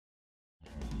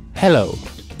Hello!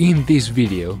 In this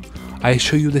video, I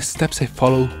show you the steps I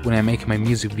follow when I make my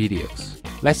music videos.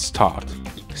 Let's start!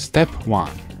 Step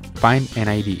 1. Find an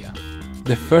idea.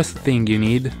 The first thing you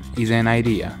need is an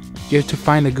idea. You have to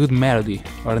find a good melody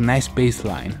or a nice bass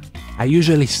line. I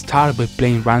usually start by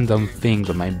playing random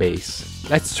things on my bass.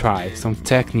 Let's try some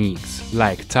techniques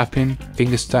like tapping,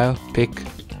 fingerstyle, pick.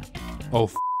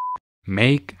 Oh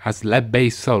make a slap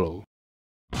bass solo.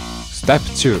 Step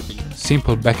 2.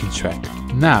 Simple backing track.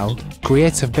 Now,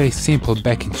 create a very simple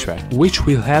backing track, which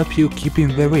will help you keep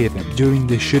in the rhythm during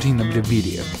the shooting of the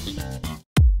video.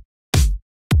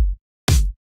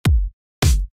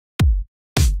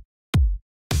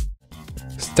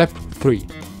 Step 3.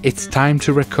 It's time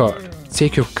to record.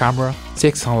 Take your camera,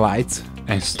 take some lights,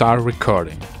 and start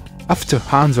recording. After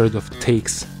hundreds of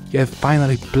takes, you have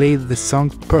finally played the song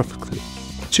perfectly.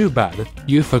 Too bad,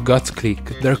 you forgot to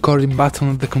click the recording button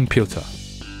on the computer.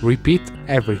 Repeat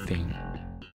everything.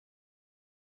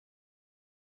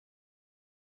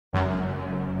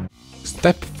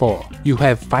 Step 4. You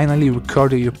have finally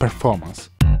recorded your performance.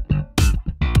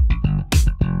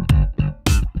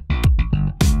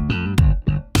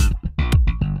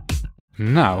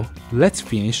 Now, let's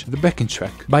finish the backing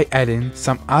track by adding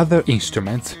some other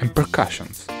instruments and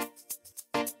percussions.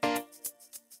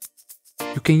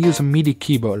 You can use a MIDI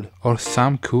keyboard or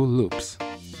some cool loops.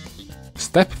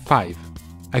 Step 5.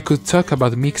 I could talk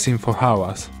about mixing for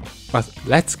hours, but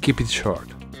let's keep it short.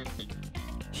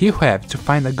 You have to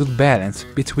find a good balance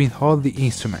between all the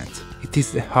instruments. It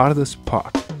is the hardest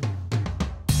part.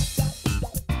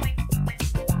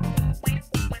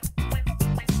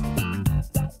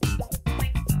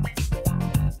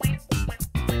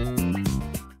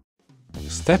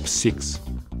 Step 6.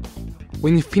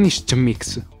 When you finish to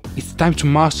mix, it's time to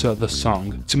master the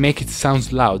song to make it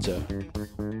sound louder.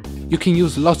 You can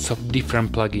use lots of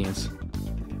different plugins.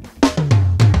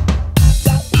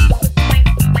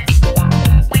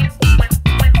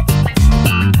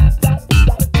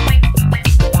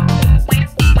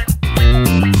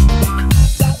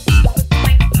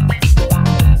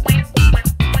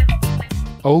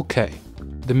 Okay,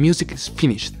 the music is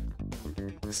finished.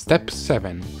 Step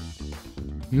 7.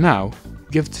 Now,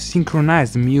 you have to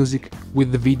synchronize the music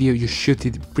with the video you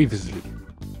shooted previously.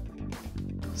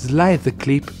 Slide the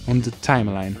clip on the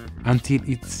timeline until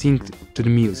it's synced to the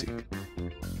music.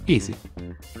 Easy.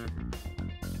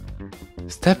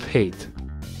 Step 8.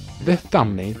 The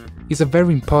thumbnail is a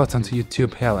very important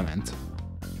YouTube element.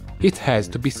 It has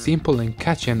to be simple and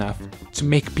catchy enough to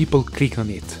make people click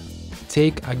on it.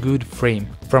 Take a good frame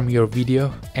from your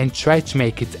video and try to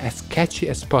make it as catchy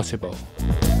as possible.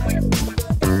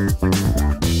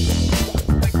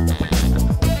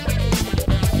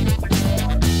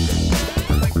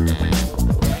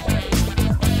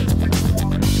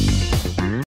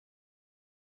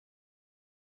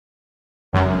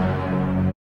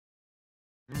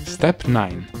 Step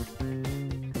 9.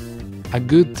 A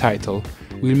good title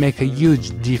will make a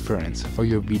huge difference for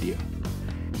your video.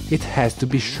 It has to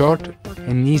be short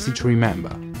and easy to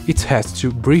remember. It has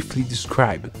to briefly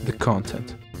describe the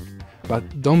content.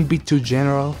 But don't be too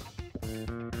general,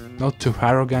 not too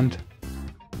arrogant.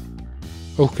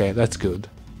 Okay, that's good.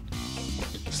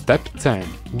 Step 10.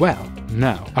 Well,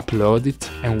 now upload it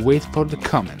and wait for the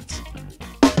comments.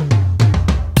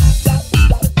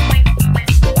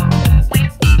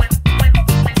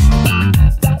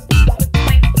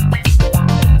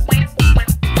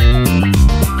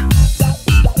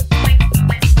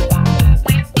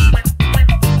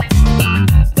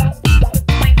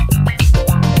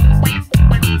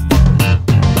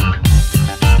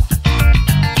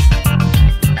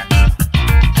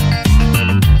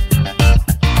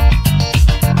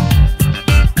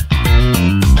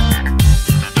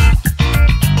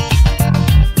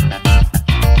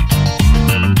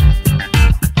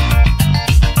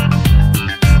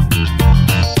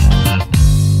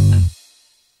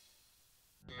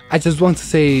 I just want to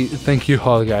say thank you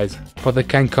all guys for the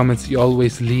kind comments you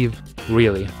always leave,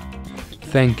 really.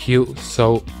 Thank you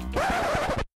so